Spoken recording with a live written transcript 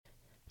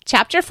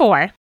Chapter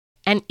 4,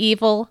 An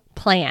Evil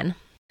Plan.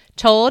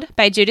 Told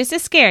by Judas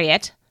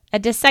Iscariot, a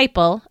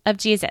disciple of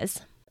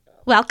Jesus.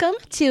 Welcome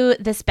to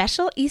the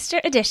special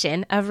Easter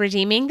edition of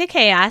Redeeming the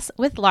Chaos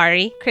with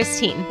Laurie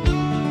Christine.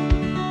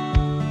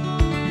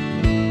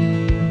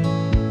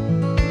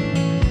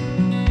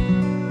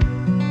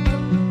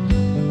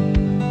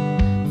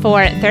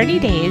 For 30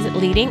 days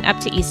leading up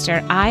to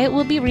Easter, I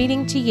will be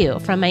reading to you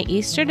from my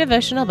Easter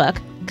devotional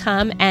book,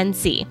 Come and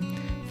See,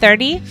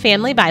 30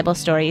 Family Bible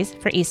Stories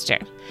for Easter.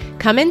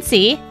 Come and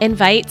See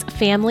invites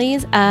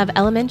families of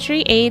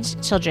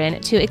elementary-aged children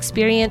to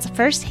experience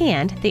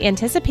firsthand the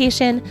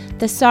anticipation,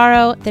 the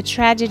sorrow, the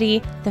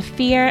tragedy, the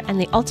fear, and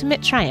the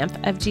ultimate triumph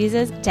of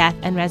Jesus' death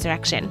and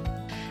resurrection.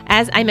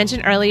 As I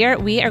mentioned earlier,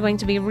 we are going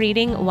to be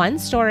reading one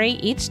story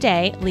each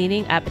day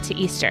leading up to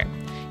Easter.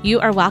 You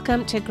are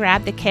welcome to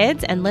grab the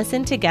kids and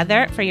listen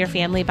together for your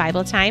family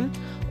Bible time.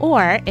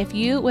 Or if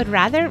you would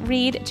rather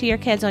read to your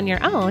kids on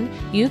your own,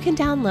 you can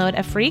download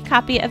a free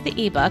copy of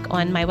the ebook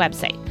on my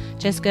website.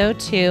 Just go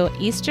to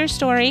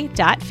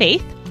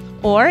easterstory.faith,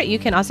 or you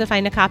can also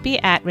find a copy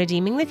at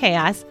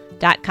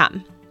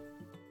redeemingthechaos.com.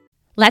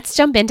 Let's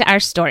jump into our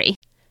story.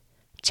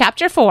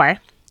 Chapter 4,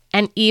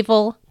 An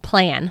Evil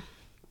Plan.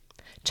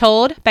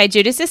 Told by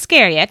Judas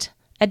Iscariot,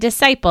 a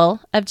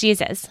disciple of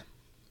Jesus.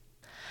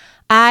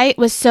 I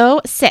was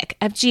so sick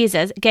of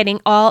Jesus getting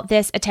all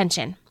this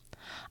attention.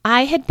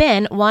 I had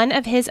been one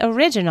of his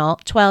original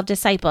 12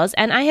 disciples,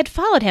 and I had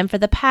followed him for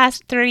the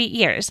past 3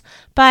 years,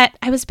 but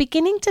I was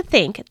beginning to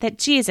think that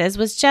Jesus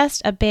was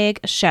just a big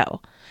show,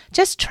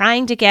 just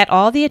trying to get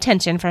all the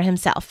attention for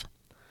himself.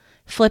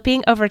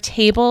 Flipping over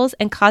tables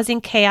and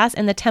causing chaos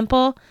in the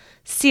temple?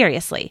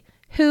 Seriously,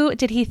 who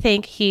did he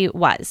think he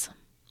was?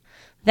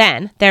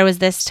 Then there was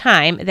this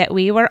time that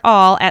we were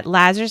all at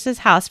Lazarus'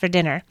 house for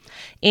dinner,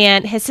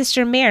 and his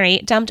sister Mary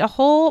dumped a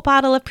whole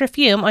bottle of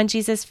perfume on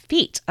Jesus'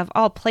 feet, of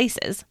all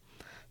places.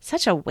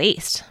 Such a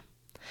waste.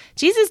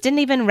 Jesus didn't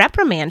even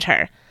reprimand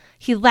her.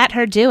 He let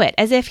her do it,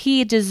 as if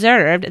he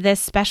deserved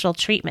this special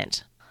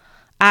treatment.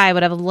 I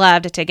would have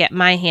loved to get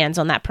my hands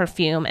on that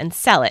perfume and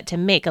sell it to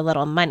make a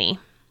little money.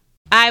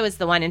 I was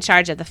the one in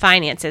charge of the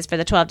finances for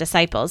the 12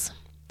 disciples.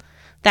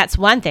 That's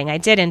one thing I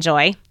did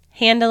enjoy,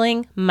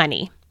 handling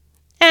money.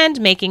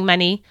 And making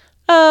money.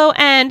 Oh,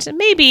 and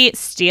maybe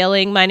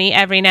stealing money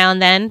every now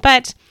and then,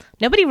 but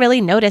nobody really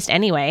noticed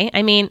anyway.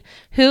 I mean,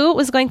 who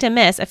was going to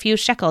miss a few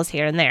shekels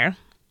here and there?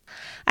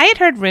 I had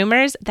heard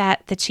rumors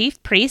that the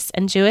chief priests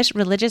and Jewish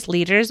religious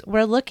leaders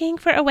were looking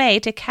for a way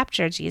to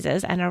capture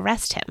Jesus and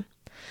arrest him.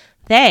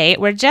 They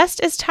were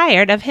just as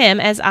tired of him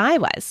as I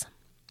was.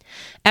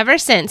 Ever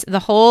since the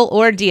whole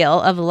ordeal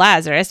of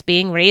Lazarus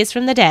being raised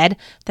from the dead,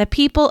 the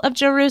people of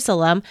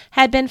Jerusalem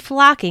had been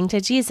flocking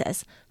to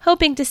Jesus,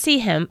 hoping to see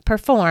him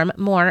perform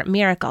more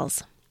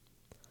miracles.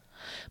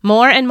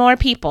 More and more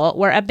people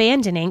were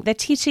abandoning the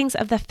teachings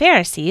of the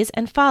Pharisees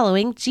and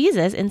following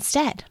Jesus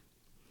instead.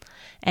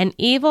 An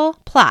evil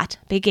plot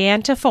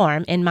began to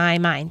form in my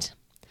mind.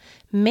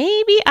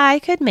 Maybe I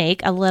could make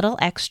a little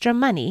extra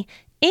money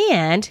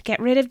and get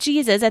rid of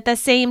Jesus at the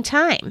same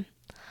time.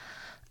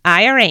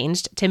 I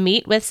arranged to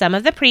meet with some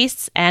of the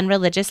priests and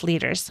religious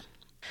leaders.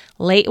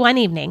 Late one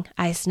evening,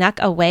 I snuck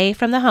away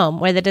from the home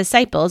where the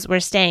disciples were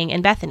staying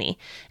in Bethany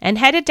and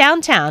headed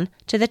downtown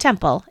to the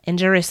temple in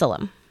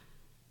Jerusalem.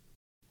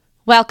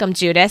 "Welcome,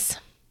 Judas,"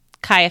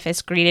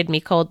 Caiaphas greeted me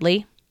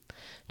coldly.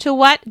 "To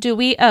what do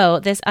we owe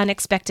this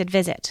unexpected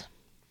visit?"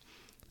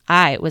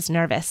 I was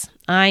nervous.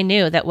 I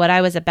knew that what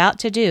I was about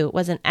to do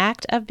was an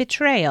act of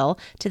betrayal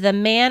to the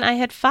man I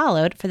had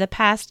followed for the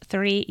past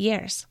 3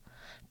 years.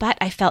 But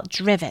I felt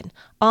driven,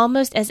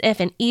 almost as if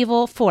an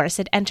evil force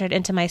had entered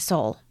into my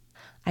soul.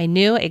 I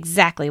knew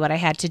exactly what I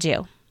had to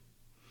do.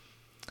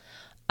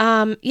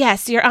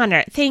 Yes, Your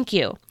Honor, thank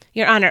you,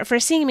 Your Honor, for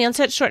seeing me on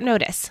such short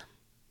notice."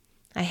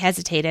 I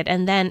hesitated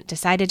and then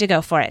decided to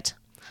go for it.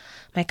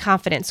 My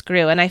confidence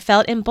grew, and I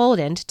felt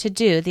emboldened to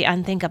do the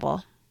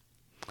unthinkable.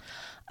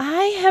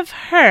 "I have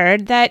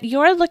heard that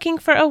you're looking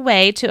for a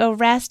way to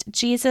arrest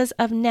Jesus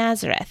of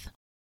Nazareth.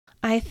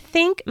 I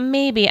think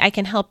maybe I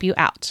can help you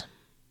out."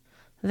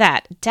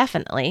 That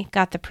definitely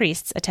got the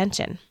priest's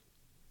attention.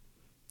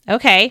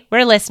 "Okay,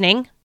 we're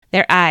listening."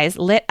 Their eyes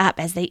lit up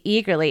as they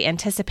eagerly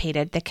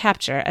anticipated the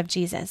capture of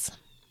Jesus.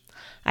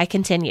 I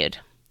continued.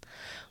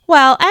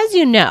 "Well, as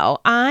you know,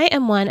 I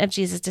am one of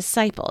Jesus'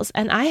 disciples,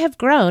 and I have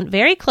grown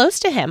very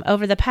close to him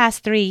over the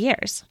past 3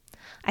 years.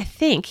 I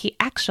think he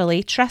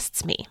actually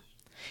trusts me.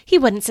 He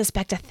wouldn't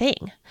suspect a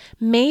thing.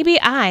 Maybe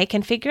I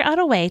can figure out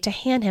a way to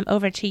hand him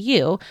over to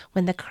you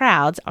when the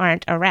crowds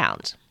aren't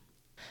around."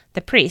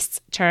 The priests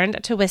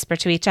turned to whisper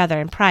to each other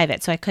in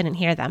private so I couldn't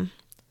hear them.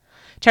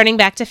 Turning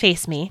back to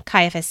face me,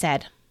 Caiaphas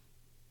said,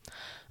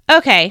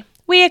 "Okay,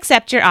 we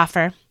accept your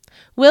offer.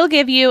 We'll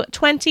give you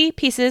 20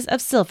 pieces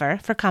of silver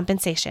for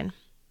compensation."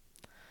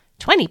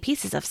 20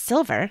 pieces of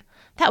silver?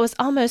 That was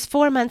almost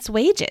 4 months'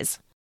 wages.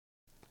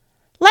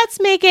 "Let's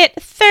make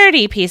it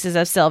 30 pieces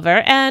of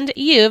silver, and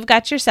you've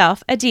got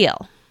yourself a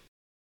deal."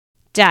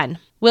 "Done.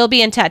 We'll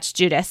be in touch,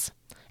 Judas.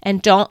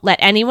 And don't let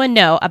anyone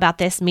know about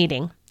this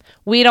meeting.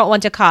 We don't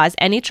want to cause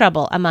any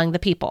trouble among the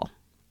people."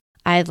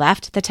 I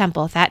left the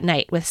temple that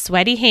night with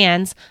sweaty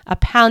hands, a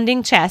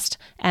pounding chest,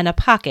 and a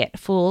pocket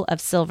full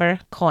of silver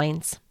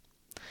coins.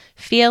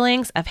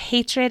 Feelings of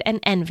hatred and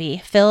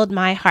envy filled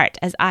my heart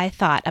as I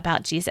thought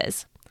about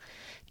Jesus.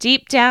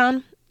 Deep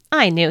down,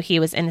 I knew he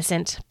was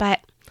innocent,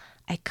 but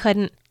I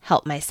couldn't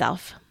help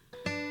myself.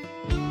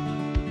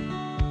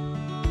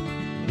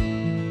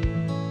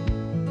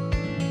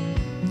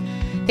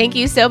 Thank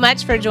you so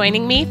much for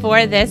joining me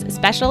for this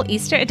special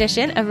Easter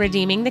edition of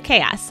Redeeming the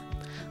Chaos.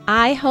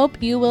 I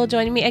hope you will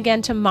join me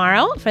again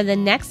tomorrow for the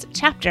next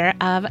chapter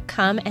of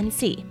Come and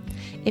See.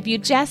 If you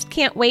just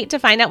can't wait to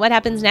find out what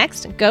happens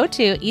next, go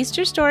to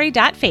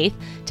easterstory.faith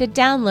to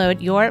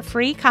download your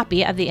free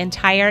copy of the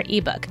entire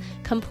ebook,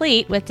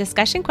 complete with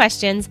discussion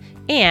questions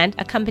and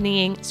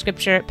accompanying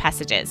scripture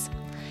passages.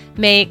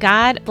 May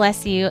God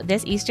bless you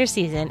this Easter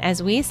season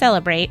as we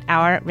celebrate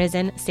our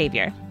risen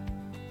Savior.